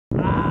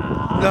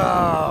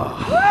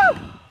Oh.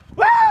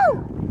 Woo!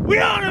 Woo! We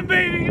on him,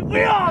 baby!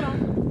 We on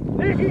him!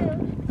 They're here.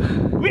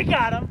 We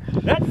got him.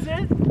 That's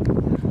it.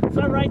 It's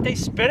all right they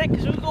spit it,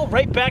 because we go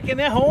right back in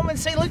their home and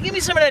say, look, give me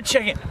some of that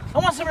chicken. I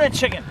want some of that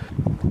chicken.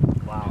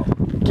 Wow.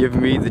 Give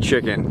me the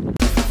chicken.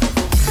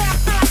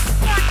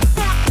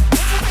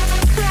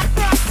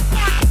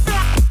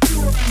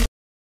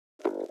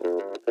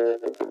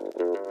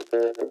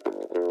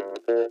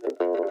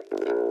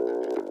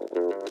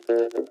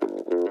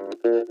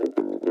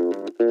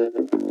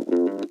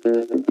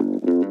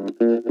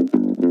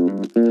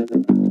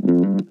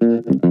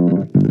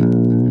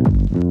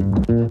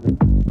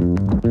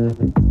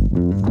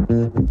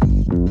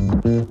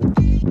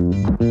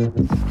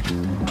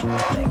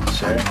 Thank you,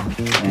 sir.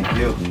 Thank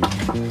you.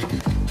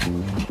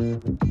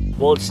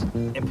 Well, it's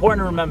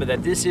important to remember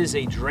that this is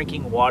a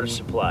drinking water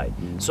supply.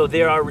 So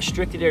there are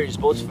restricted areas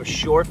both for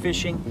shore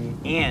fishing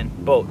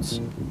and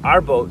boats.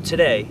 Our boat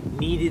today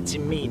needed to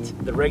meet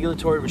the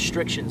regulatory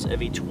restrictions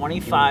of a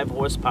 25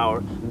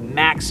 horsepower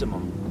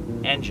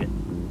maximum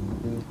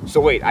engine.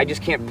 So wait, I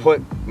just can't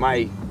put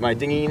my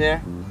dinghy in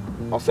there?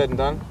 All said and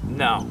done?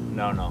 No.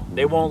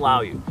 They won't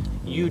allow you.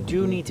 You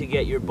do need to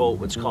get your boat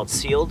what's called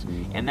sealed,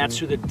 and that's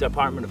through the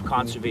Department of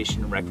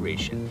Conservation and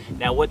Recreation.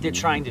 Now what they're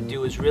trying to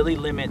do is really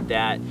limit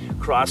that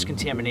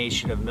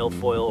cross-contamination of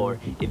milfoil or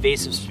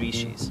invasive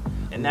species.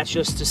 And that's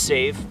just to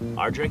save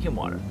our drinking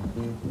water.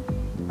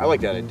 I like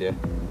that idea.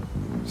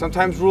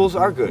 Sometimes rules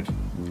are good.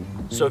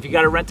 So if you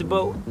gotta rent a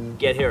boat,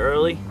 get here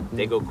early,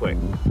 they go quick.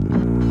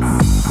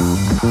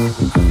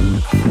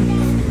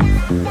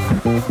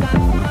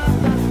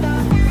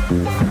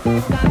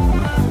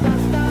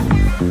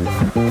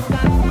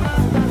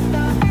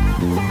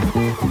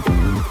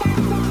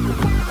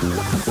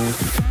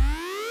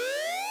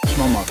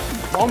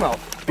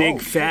 Smallmouth.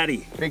 Big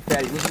fatty. Big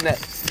fatty. Listen to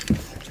that.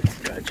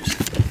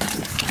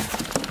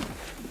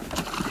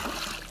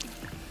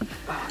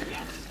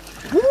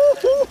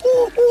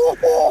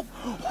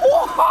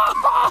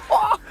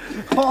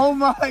 Oh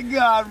my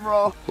God,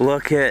 bro.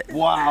 Look at.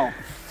 Wow.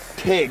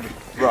 Pig,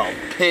 bro.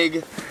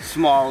 Pig,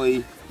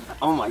 smallie.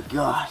 Oh my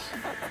God.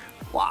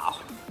 Wow.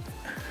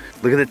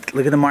 Look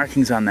at the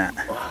markings on that.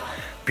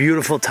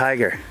 Beautiful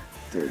tiger.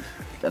 Dude,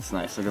 that's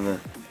nice. Look at the,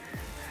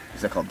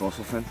 is that called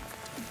dorsal fin?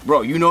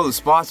 Bro, you know the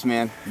spots,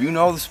 man. You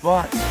know the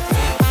spots.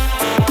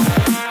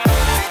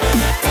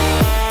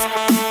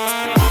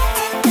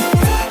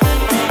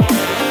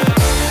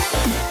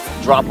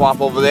 Drop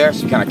off over there,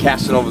 so you kind of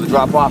cast it over the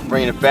drop off,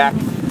 bringing it back.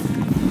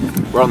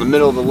 We're on the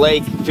middle of the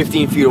lake,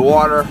 15 feet of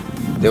water.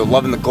 They were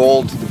loving the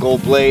gold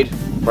blade.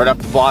 Right up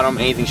the bottom,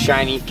 anything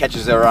shiny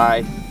catches their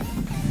eye.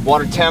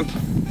 Water temp,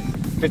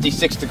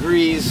 56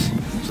 degrees.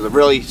 So they're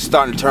really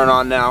starting to turn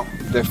on now.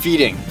 They're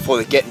feeding before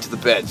they get into the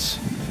beds.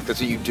 That's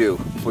what you do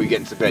before you get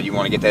into bed. You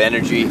want to get that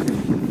energy,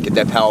 get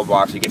that power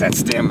bar, so you get that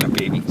stamina,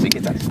 baby. So you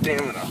get that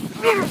stamina.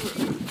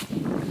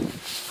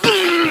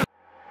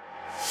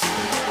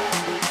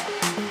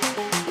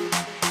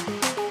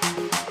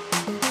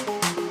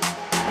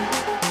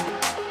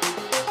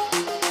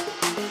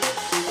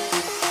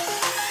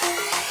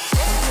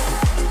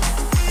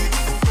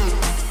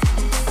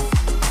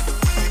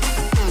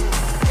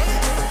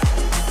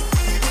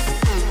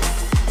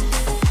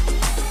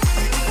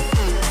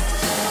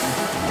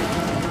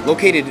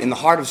 Located in the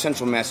heart of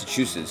central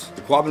Massachusetts,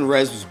 the Quabbin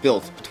Res was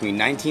built between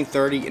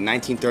 1930 and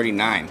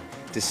 1939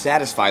 to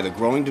satisfy the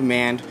growing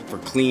demand for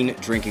clean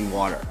drinking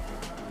water.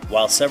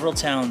 While several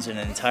towns and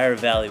an entire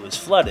valley was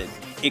flooded,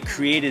 it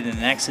created an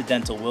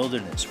accidental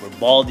wilderness where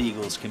bald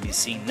eagles can be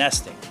seen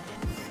nesting.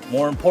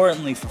 More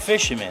importantly for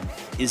fishermen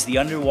is the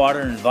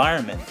underwater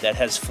environment that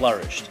has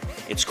flourished.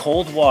 Its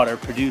cold water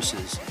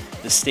produces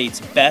the state's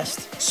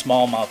best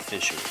smallmouth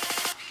fishery.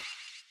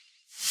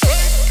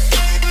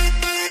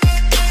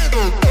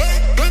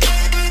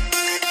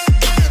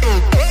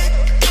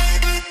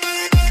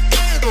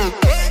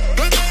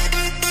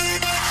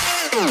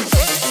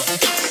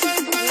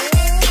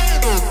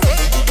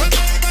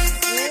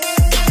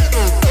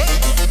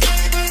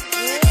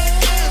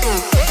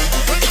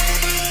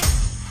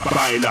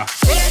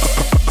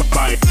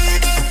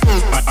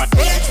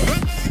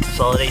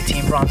 Solid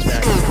 18 bronze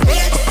bag.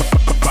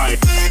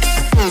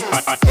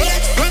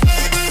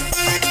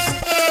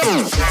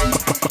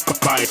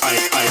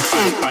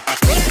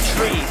 The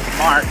tree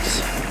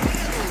marks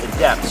the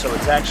depth, so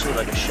it's actually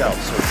like a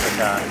shelf. So it's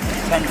like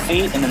 10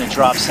 feet and then it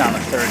drops down to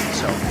 30.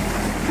 So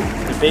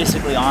they're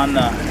basically on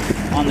the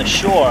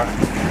shore,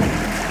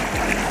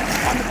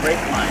 on the break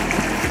line.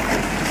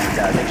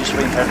 And they're just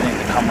waiting for everything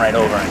to come right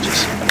over and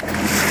just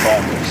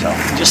boom. So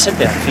just sit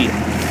there and feed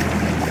them.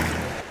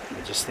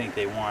 I just think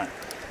they want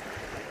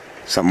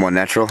Something more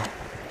natural?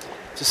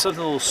 just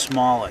something a little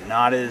smaller,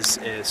 not as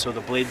so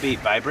the blade bait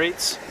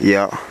vibrates.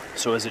 Yeah.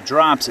 So as it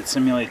drops, it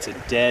simulates a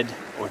dead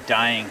or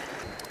dying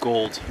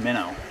gold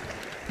minnow.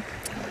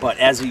 But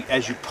as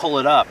you pull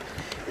it up,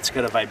 it's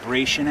got a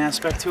vibration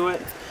aspect to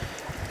it,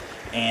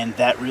 and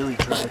that really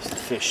drives the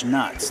fish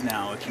nuts.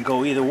 Now, it can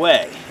go either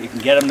way. You can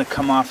get them to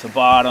come off the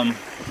bottom,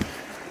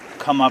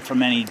 come up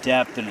from any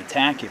depth and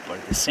attack it, but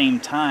at the same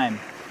time,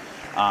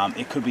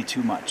 it could be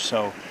too much.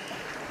 So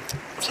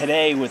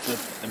today with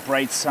the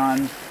bright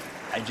sun,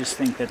 I just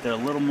think that they're a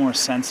little more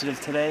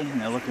sensitive today,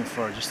 and they're looking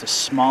for just a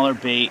smaller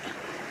bait,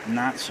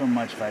 not so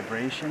much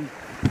vibration.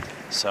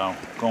 So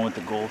going with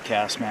the Gold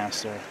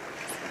Castmaster,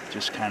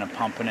 just kind of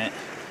pumping it,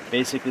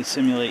 basically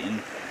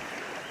simulating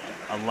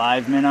a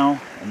live minnow,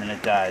 and then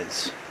it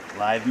dies.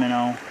 Live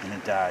minnow, and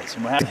it dies.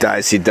 And what happens? It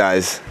dies. He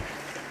dies.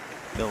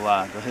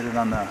 They'll hit it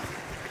on the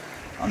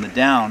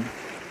down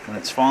when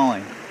it's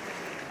falling.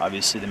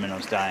 Obviously the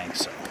minnow's dying,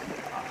 so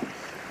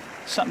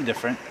something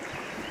different.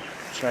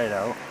 Try it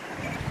out.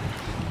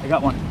 I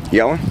got one. You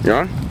got one? You're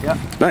on? Yeah.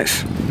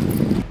 Nice.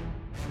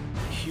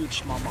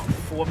 Huge smallmouth,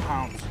 4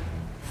 pounds.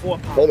 4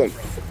 pounds. Hold him.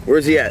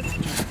 Where's he at?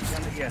 He's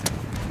under here.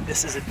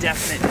 This is a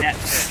definite net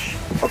fish.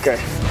 Okay.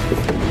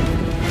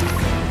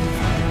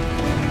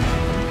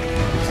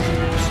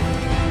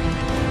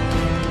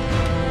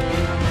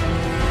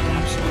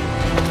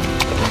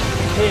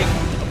 Pig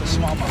of a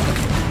smallmouth.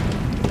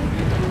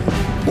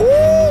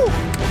 Woo!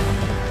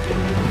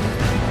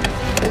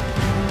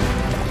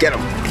 Get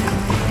him.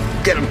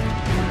 Get him. Get him.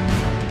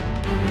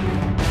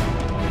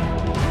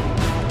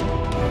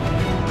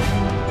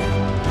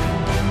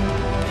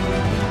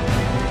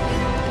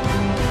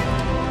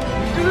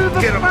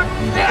 Get him.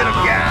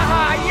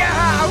 Yeah.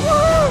 Yeah.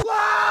 Woo!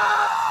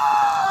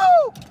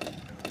 Whoa!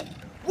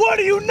 What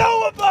do you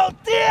know about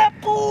that,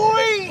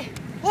 boy?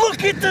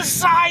 Look at the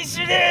size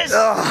of this! Look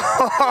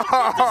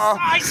at the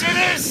size of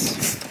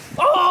this!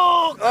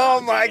 Oh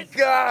my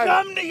God!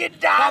 Come to your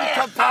daddy!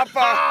 Come to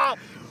Papa!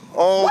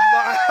 Oh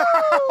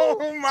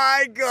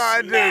my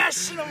God, dude!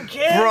 Smashing them,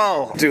 kid!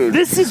 Bro, dude!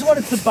 This is what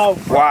it's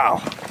about, bro.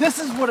 Wow! This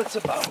is what it's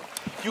about.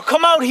 You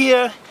come out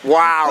here.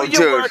 Wow, put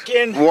your work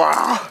in.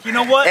 Wow! You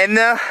know what? And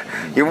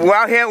we're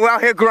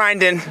out here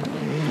grinding.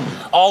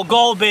 All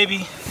gold,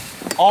 baby.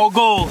 All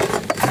gold.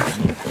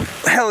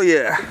 Hell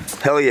yeah!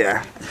 Hell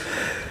yeah!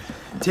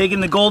 Taking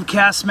the Gold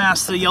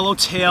Castmaster yellow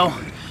tail,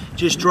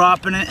 just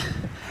dropping it,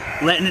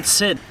 letting it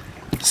sit.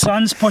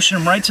 Sun's pushing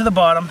him right to the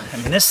bottom. I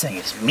mean, this thing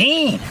is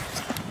mean.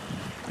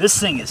 This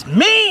thing is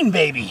mean,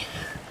 baby.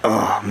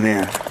 Oh,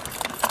 man.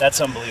 That's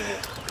unbelievable.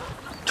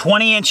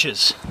 20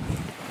 inches.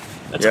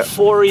 That's Yep. a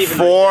 4 even.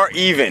 4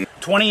 even.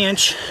 20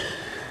 inch,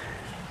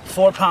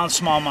 4 pound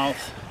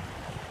smallmouth.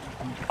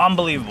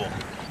 Unbelievable.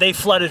 They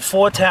flooded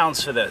 4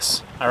 towns for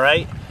this, all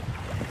right?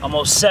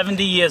 Almost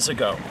 70 years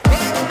ago.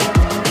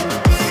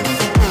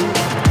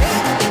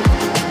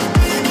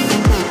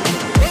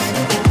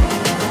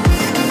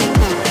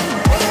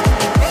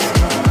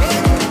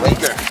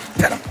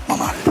 Get him.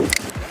 Come on.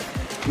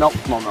 Nope,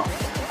 smallmouth.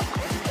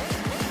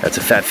 That's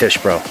a fat fish,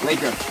 bro.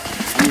 Laker.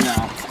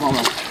 No,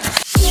 smallmouth.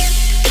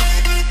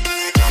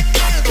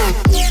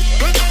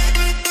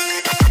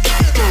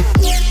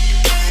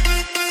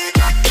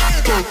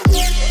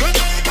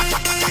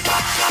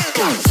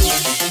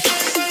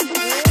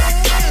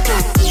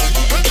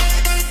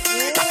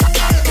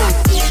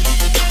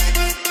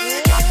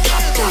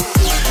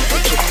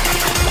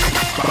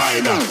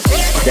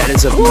 That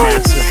is a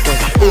massive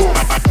fish.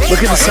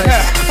 Look at the size.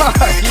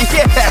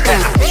 Yeah.